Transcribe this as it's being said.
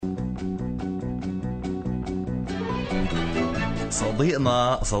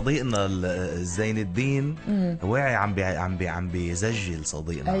صديقنا زين الدين واعي عم بيسجل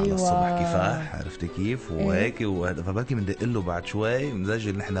صديقنا. أيوة. على الصبح كفاح، عرفتي كيف وهيك فبالكي بندق له بعد شوي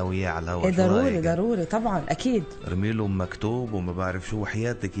نسجل نحن وياه على الهواء. ضروري طبعا اكيد. ارمي له مكتوب وما بعرف شو،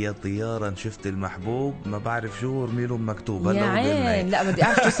 وحياتك يا طياره شفت المحبوب ما بعرف شو، ارمي له مكتوب. يا عين لا بدي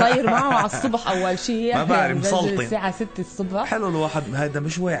اعرف شو صاير معه على الصبح. اول شيء ما بعرف مسلطن الساعه 6 الصبح. حلو الواحد هيدا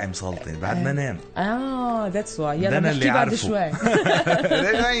مش واعي مسلطن بعد ما نام. ذاتس واي. يلا نحكي بعد شوي.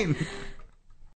 راجعين.